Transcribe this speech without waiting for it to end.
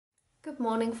Good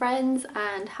morning friends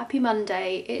and happy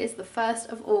Monday. It is the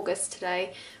 1st of August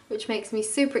today, which makes me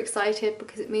super excited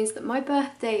because it means that my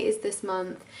birthday is this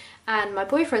month and my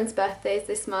boyfriend's birthday is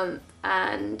this month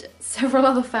and several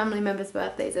other family members'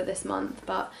 birthdays are this month,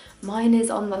 but mine is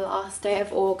on the last day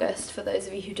of August for those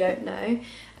of you who don't know.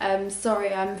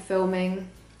 Sorry I'm filming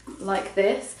like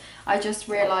this. I just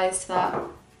realised that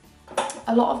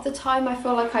a lot of the time I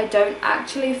feel like I don't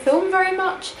actually film very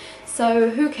much. So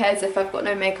who cares if I've got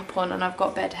no makeup on and I've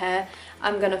got bed hair,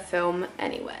 I'm gonna film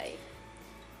anyway.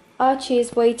 Archie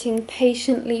is waiting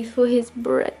patiently for his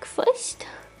breakfast,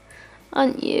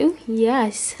 aren't you?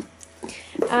 Yes.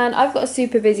 And I've got a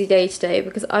super busy day today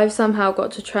because I've somehow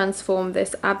got to transform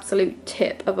this absolute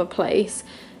tip of a place.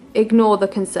 Ignore the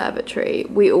conservatory.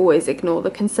 We always ignore the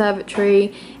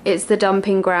conservatory. It's the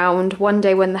dumping ground. One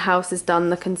day when the house is done,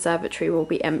 the conservatory will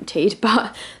be emptied,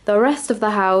 but the rest of the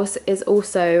house is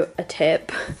also a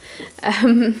tip.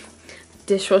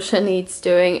 Dishwasher needs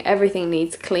doing, everything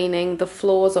needs cleaning, the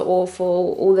floors are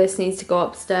awful, all this needs to go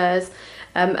upstairs,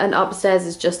 and upstairs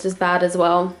is just as bad as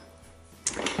well.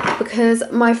 Because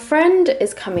my friend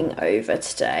is coming over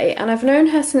today and I've known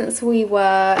her since we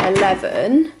were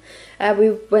 11.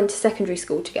 We went to secondary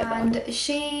school together. And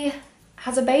she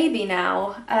has a baby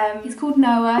now. He's called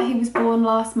Noah. He was born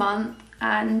last month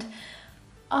and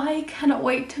I cannot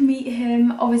wait to meet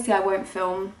him. Obviously I won't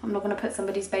film. I'm not going to put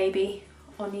somebody's baby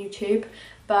on YouTube.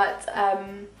 But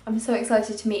I'm so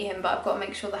excited to meet him, but I've got to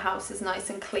make sure the house is nice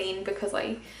and clean because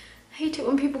I hate it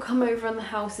when people come over and the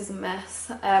house is a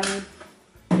mess.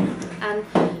 And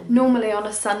normally on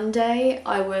a Sunday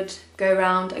I would go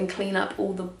around and clean up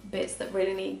all the bits that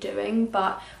really need doing,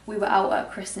 but we were out at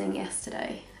christening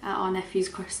yesterday, at our nephew's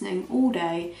christening all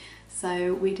day,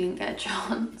 so we didn't get a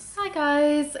chance. Hi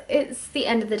guys, it's the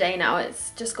end of the day now,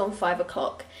 it's just gone 5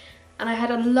 o'clock and I had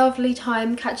a lovely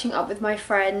time catching up with my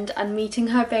friend and meeting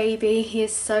her baby. He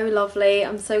is so lovely.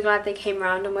 I'm so glad they came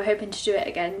around and we're hoping to do it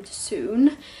again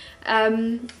soon.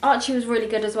 Archie was really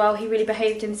good as well. He really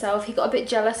behaved himself. He got a bit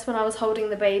jealous when I was holding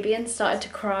the baby and started to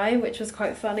cry, which was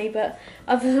quite funny, but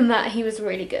other than that he was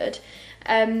really good.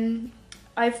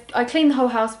 I cleaned the whole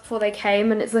house before they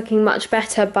came and it's looking much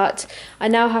better, but I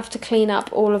now have to clean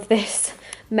up all of this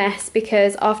mess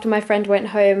because after my friend went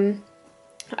home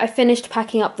I finished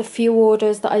packing up the few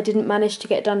orders that I didn't manage to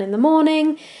get done in the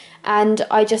morning, and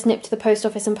I just nipped to the post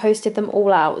office and posted them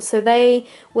all out, so they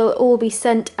will all be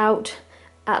sent out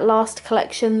at last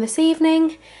collection this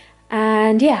evening.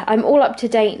 And yeah, I'm all up to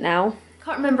date now.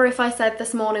 Can't remember if I said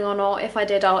this morning or not. If I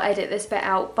did, I'll edit this bit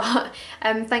out, but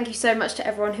thank you so much to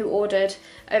everyone who ordered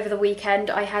over the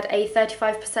weekend. I had a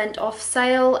 35% off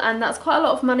sale and that's quite a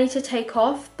lot of money to take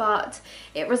off, but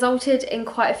it resulted in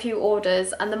quite a few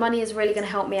orders and the money is really going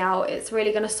to help me out. It's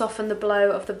really going to soften the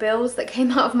blow of the bills that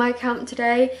came out of my account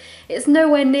today. It's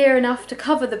nowhere near enough to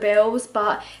cover the bills,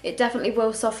 but it definitely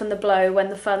will soften the blow when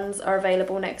the funds are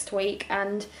available next week.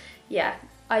 And yeah,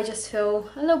 I just feel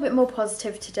a little bit more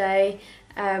positive today.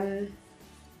 Yeah,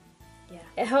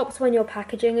 it helps when your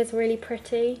packaging is really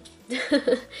pretty.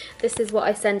 This is what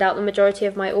I send out the majority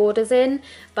of my orders in,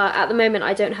 but at the moment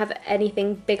I don't have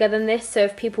anything bigger than this, so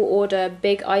if people order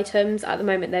big items, at the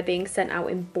moment they're being sent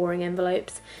out in boring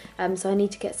envelopes, so I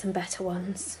need to get some better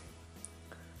ones.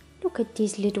 Look at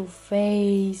this little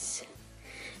face.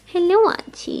 Hello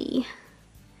Archie.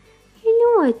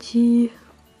 Hello Archie.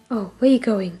 Oh, where are you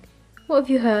going? What have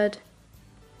you heard?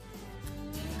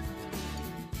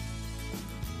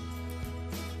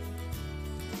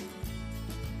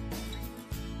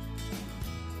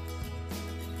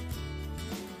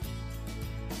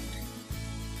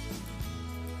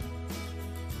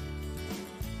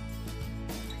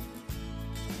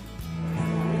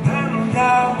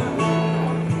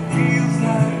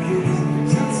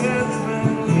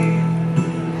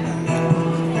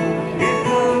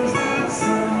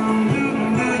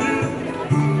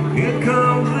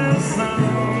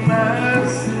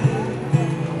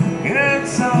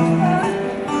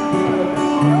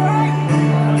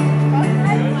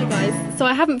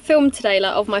 I haven't filmed today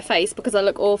like of my face because I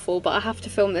look awful, but I have to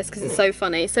film this because it's so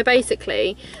funny. So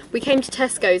basically we came to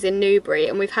Tesco's in Newbury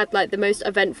and we've had like the most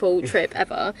eventful trip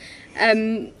ever.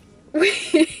 First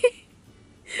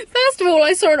of all,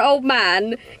 I saw an old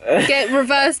man get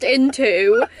reversed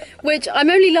into, which I'm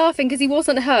only laughing because he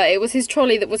wasn't hurt, it was his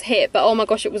trolley that was hit, but oh my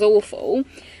gosh, it was awful.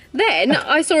 Then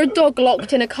I saw a dog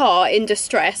locked in a car in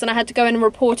distress and I had to go in and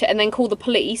report it and then call the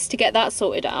police to get that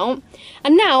sorted out.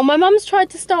 And now my mum's tried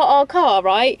to start our car,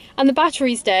 right? And the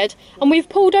battery's dead and we've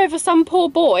pulled over some poor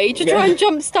boy to try and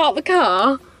jump start the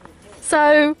car.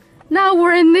 So now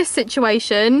we're in this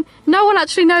situation. No one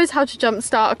actually knows how to jump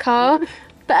start a car.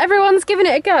 But everyone's giving it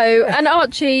a go, and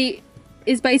Archie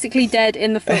is basically dead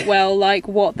in the footwell. Like,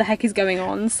 what the heck is going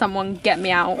on? Someone get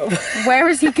me out. Where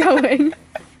is he going?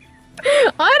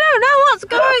 I don't know what's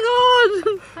going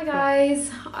on. Hi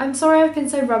guys, I'm sorry I've been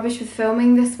so rubbish with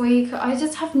filming this week. I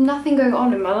just have nothing going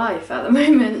on in my life at the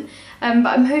moment. But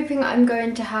I'm hoping I'm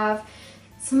going to have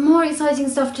some more exciting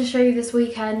stuff to show you this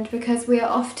weekend, because we are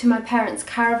off to my parents'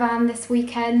 caravan this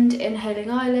weekend in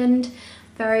Hailing Island.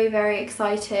 Very, very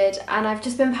excited, and I've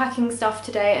just been packing stuff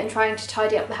today and trying to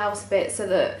tidy up the house a bit so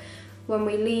that when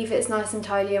we leave it's nice and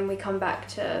tidy and we come back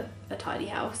to a tidy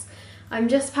house. I'm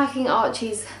just packing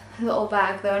Archie's little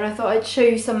bag though, and I thought I'd show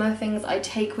you some of the things I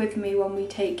take with me when we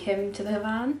take him to the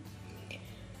van.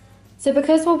 So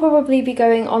because we'll probably be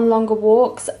going on longer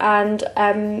walks and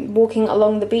walking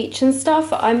along the beach and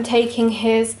stuff, I'm taking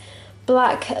his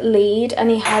black lead, and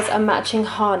he has a matching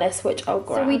harness which I'll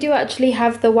grab. So we do actually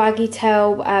have the waggy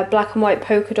tail black and white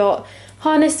polka dot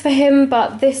harness for him,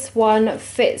 but this one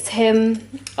fits him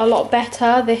a lot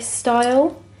better, this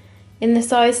style, in the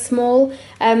size small.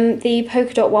 The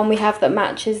polka dot one we have that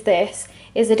matches this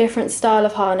is a different style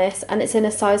of harness, and it's in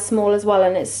a size small as well,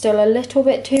 and it's still a little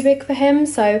bit too big for him,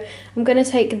 so I'm going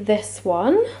to take this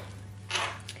one.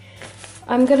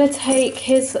 I'm going to take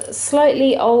his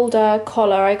slightly older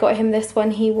collar. I got him this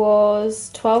when he was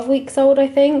 12 weeks old, I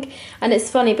think. And it's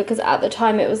funny because at the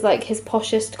time it was like his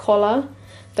poshest collar,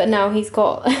 but now he's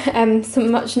got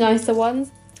some much nicer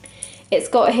ones. It's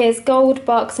got his gold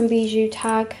Barks and Bijou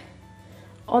tag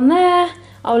on there.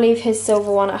 I'll leave his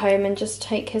silver one at home and just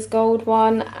take his gold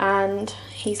one, and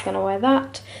he's going to wear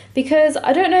that. Because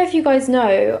I don't know if you guys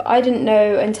know, I didn't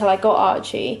know until I got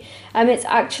Archie, it's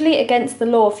actually against the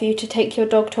law for you to take your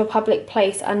dog to a public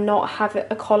place and not have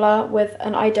a collar with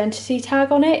an identity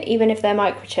tag on it, even if they're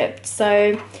microchipped.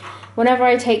 So whenever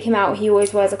I take him out, he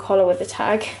always wears a collar with a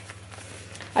tag.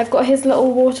 I've got his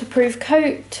little waterproof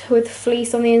coat with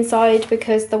fleece on the inside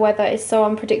because the weather is so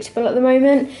unpredictable at the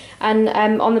moment, and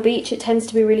on the beach it tends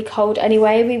to be really cold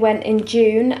anyway. We went in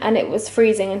June and it was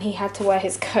freezing and he had to wear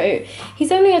his coat.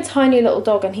 He's only a tiny little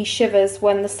dog and he shivers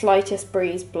when the slightest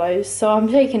breeze blows, so I'm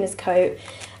taking his coat.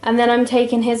 And then I'm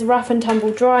taking his rough and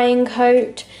tumble drying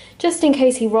coat, just in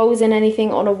case he rolls in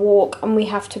anything on a walk and we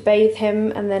have to bathe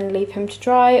him and then leave him to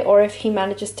dry, or if he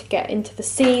manages to get into the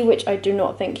sea, which I do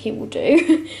not think he will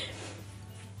do.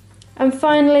 And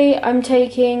finally, I'm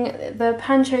taking the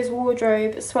Pancho's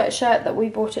Wardrobe sweatshirt that we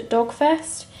bought at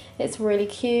Dogfest. It's really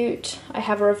cute. I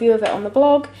have a review of it on the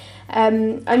blog.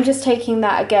 I'm just taking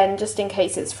that again, just in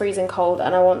case it's freezing cold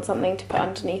and I want something to put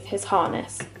underneath his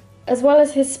harness. As well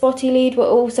as his spotty lead, we're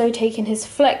also taking his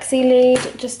flexi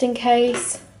lead, just in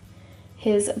case,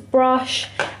 his brush,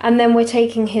 and then we're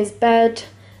taking his bed,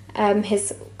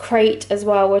 his crate as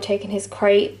well. We're taking his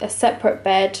crate, a separate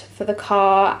bed for the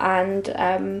car and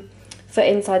for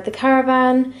inside the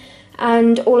caravan,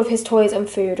 and all of his toys and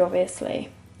food, obviously.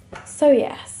 So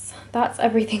yes, that's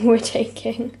everything we're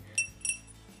taking.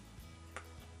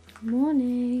 Good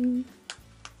morning.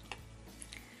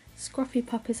 Scruffy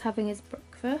Pup is having his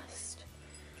breakfast.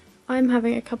 I'm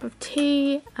having a cup of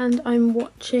tea and I'm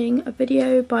watching a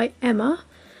video by Emma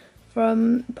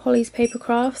from Polly's Paper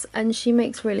Crafts, and she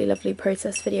makes really lovely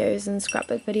process videos and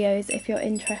scrapbook videos if you're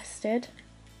interested.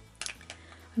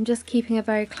 I'm just keeping a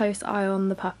very close eye on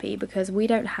the puppy because we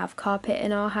don't have carpet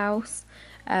in our house,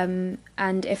 and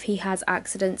if he has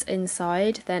accidents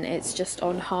inside then it's just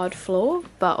on hard floor,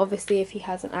 but obviously if he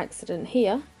has an accident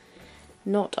here,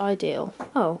 not ideal.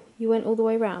 Oh, you went all the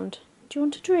way round. Do you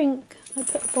want a drink? I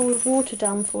put a bowl of water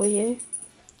down for you.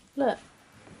 Look.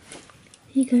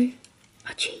 Here you go.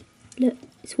 Archie, look,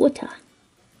 it's water.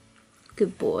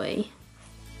 Good boy.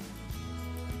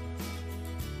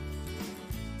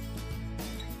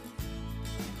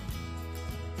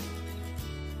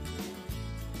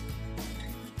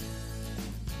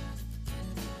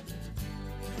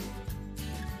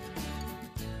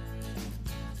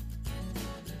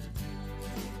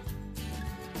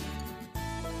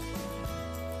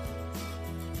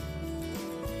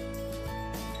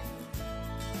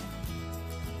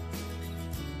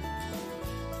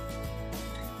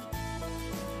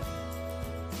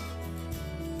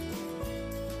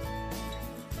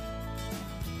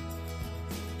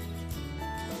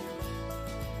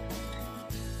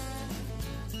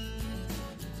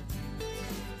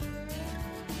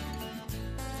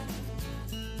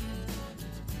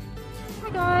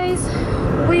 Guys,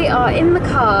 we are in the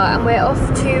car and we're off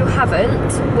to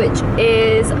Havant, which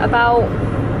is about,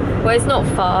 well, it's not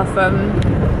far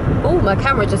from Oh, my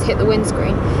camera just hit the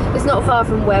windscreen. It's not far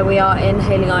from where we are in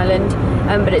Hayling Island,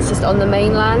 but it's just on the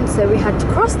mainland, so we had to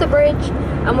cross the bridge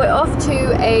and we're off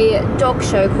to a dog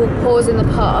show called Paws in the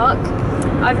Park.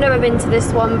 I've never been to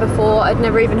this one before, I'd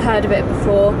never even heard of it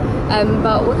before,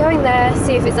 but we're going there,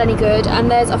 see if it's any good.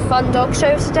 And there's a fun dog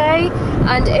show today,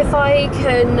 and if I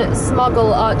can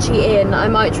smuggle Archie in, I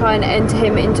might try and enter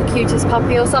him into cutest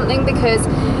puppy or something, because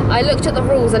I looked at the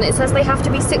rules and it says they have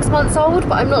to be 6 months old,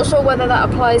 but I'm not sure whether that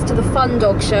applies to the fun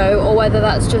dog show or whether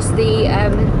that's just the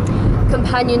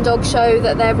companion dog show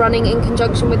that they're running in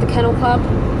conjunction with the kennel club.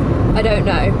 I don't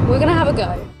know. We're gonna have a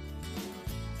go.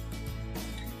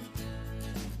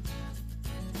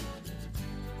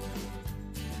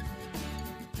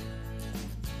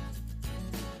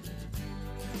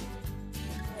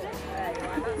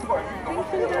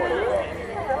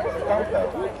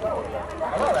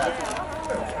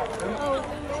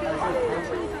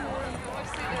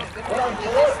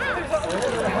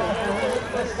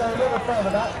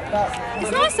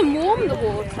 It's nice and warm, the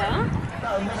water.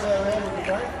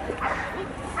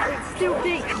 It's still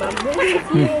deep, Mum.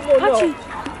 Archie!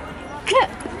 Look!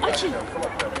 Archie!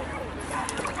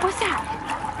 What's that?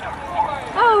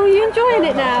 Oh, are you enjoying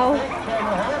it now?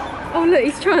 Oh look,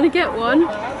 he's trying to get one.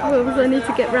 Oh, I need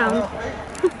to get round.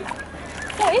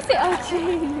 What is it,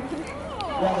 Archie?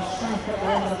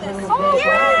 Oh,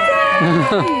 yeah!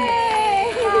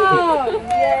 Oh,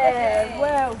 yeah,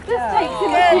 well done. Just takes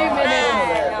him a few minutes.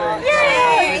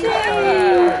 Yay!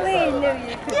 We knew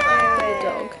you could do it.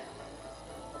 Dog.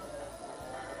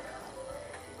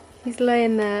 He's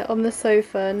laying there on the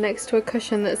sofa next to a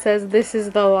cushion that says, "This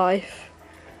is the life."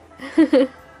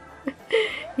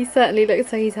 He certainly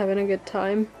looks like he's having a good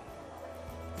time.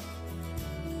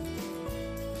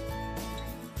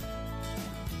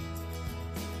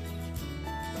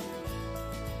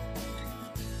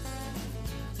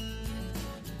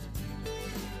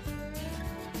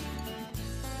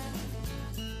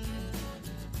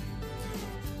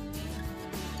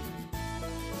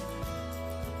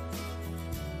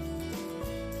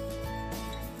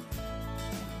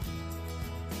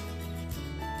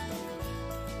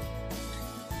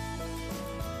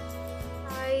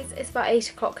 It's about 8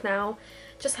 o'clock now.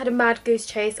 Just had a mad goose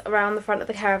chase around the front of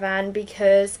the caravan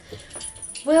because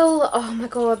Will, oh my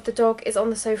god, the dog is on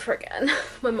the sofa again.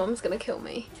 My mum's gonna kill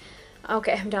me. I'll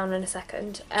get him down in a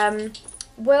second.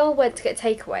 Will went to get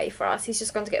takeaway for us. He's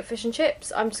just gone to get fish and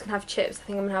chips. I'm just gonna have chips. I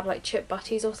think I'm gonna have like chip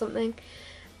butties or something.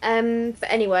 But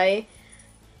anyway,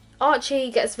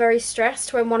 Archie gets very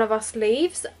stressed when one of us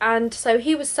leaves, and so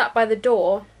he was sat by the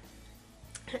door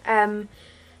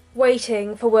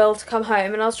waiting for Will to come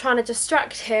home, and I was trying to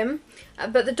distract him,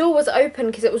 but the door was open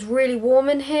because it was really warm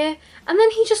in here, and then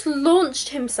he just launched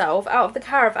himself out of the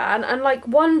caravan, and like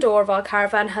one door of our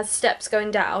caravan has steps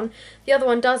going down, the other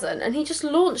one doesn't, and he just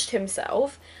launched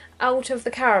himself out of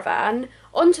the caravan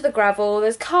onto the gravel.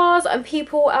 There's cars and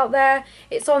people out there.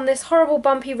 It's on this horrible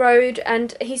bumpy road,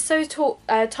 and he's so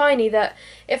tiny that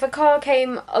if a car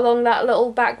came along that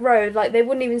little back road, like, they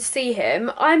wouldn't even see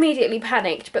him. I immediately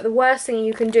panicked, but the worst thing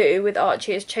you can do with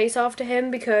Archie is chase after him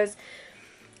because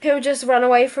he'll just run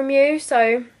away from you.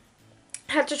 So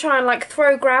I had to try and like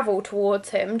throw gravel towards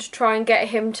him to try and get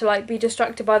him to like be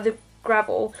distracted by the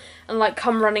gravel and like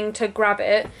come running to grab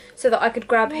it so that I could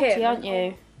grab him. Aren't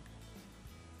you?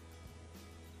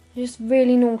 You're just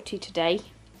really naughty today.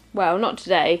 Well, not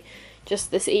today,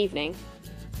 just this evening.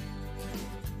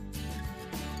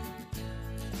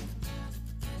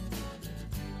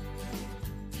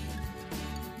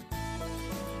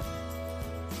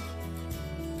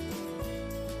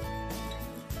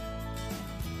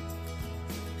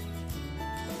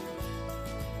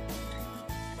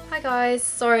 Hi guys,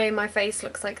 sorry my face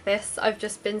looks like this. I've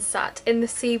just been sat in the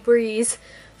sea breeze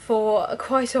for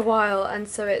quite a while, and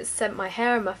so it sent my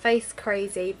hair and my face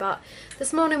crazy. But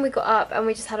this morning we got up and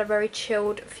we just had a very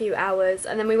chilled few hours,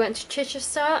 and then we went to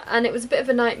Chichester, and it was a bit of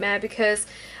a nightmare because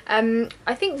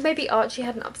I think maybe Archie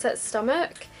had an upset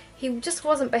stomach. He just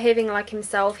wasn't behaving like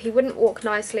himself. He wouldn't walk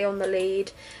nicely on the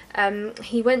lead.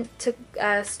 He went to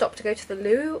stop to go to the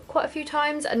loo quite a few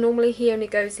times, and normally he only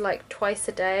goes like twice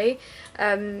a day.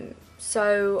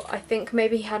 So I think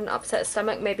maybe he had an upset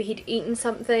stomach, maybe he'd eaten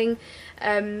something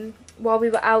while we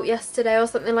were out yesterday or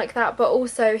something like that. But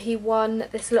also he won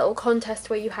this little contest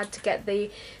where you had to get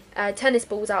the tennis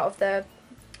balls out of the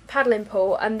paddling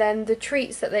pool, and then the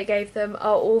treats that they gave them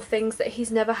are all things that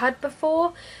he's never had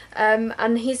before,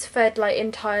 and he's fed like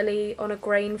entirely on a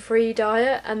grain-free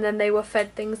diet, and then they were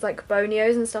fed things like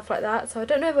bonios and stuff like that. So I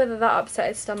don't know whether that upset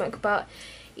his stomach, but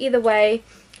either way,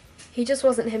 he just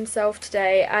wasn't himself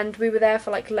today, and we were there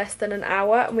for like less than an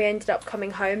hour, and we ended up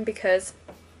coming home because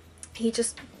he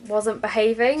just wasn't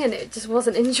behaving and it just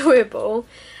wasn't enjoyable.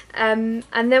 And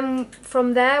then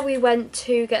from there we went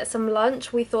to get some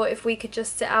lunch. We thought if we could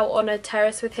just sit out on a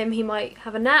terrace with him, he might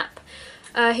have a nap.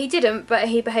 He didn't, but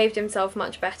he behaved himself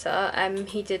much better.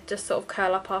 He did just sort of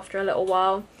curl up after a little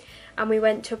while. And we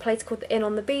went to a place called the Inn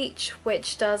on the Beach,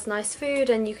 which does nice food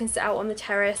and you can sit out on the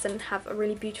terrace and have a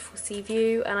really beautiful sea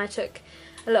view, and I took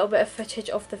a little bit of footage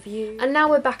of the view. And now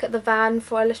we're back at the van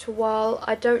for a little while.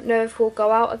 I don't know if we'll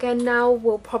go out again now.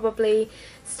 We'll probably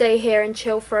stay here and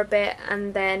chill for a bit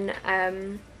and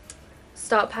then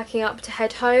start packing up to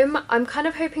head home. I'm kind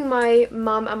of hoping my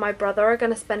mum and my brother are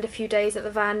going to spend a few days at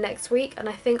the van next week, and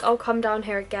I think I'll come down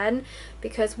here again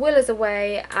because Will is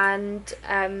away and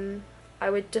I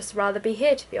would just rather be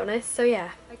here, to be honest. So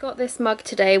yeah, I got this mug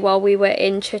today while we were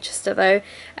in Chichester though.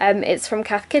 It's from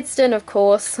Cath Kidston, of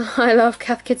course. I love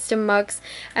Cath Kidston mugs,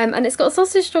 and it's got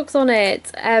sausage dogs on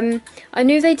it. I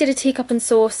knew they did a teacup and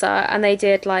saucer, and they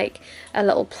did like a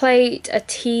little plate, a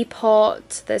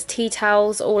teapot, there's tea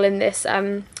towels all in this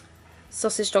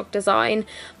sausage dog design,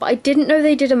 but I didn't know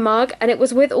they did a mug, and it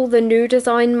was with all the new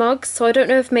design mugs, so I don't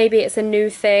know if maybe it's a new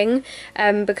thing,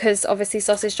 because obviously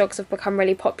sausage dogs have become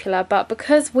really popular, but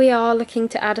because we are looking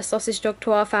to add a sausage dog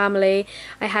to our family,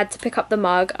 I had to pick up the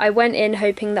mug. I went in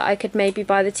hoping that I could maybe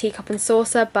buy the teacup and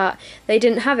saucer, but they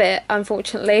didn't have it,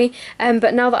 unfortunately,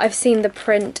 but now that I've seen the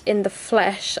print in the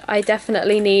flesh, I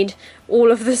definitely need all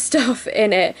of the stuff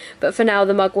in it, but for now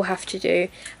the mug will have to do,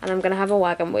 and I'm gonna have a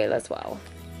wagon wheel as well.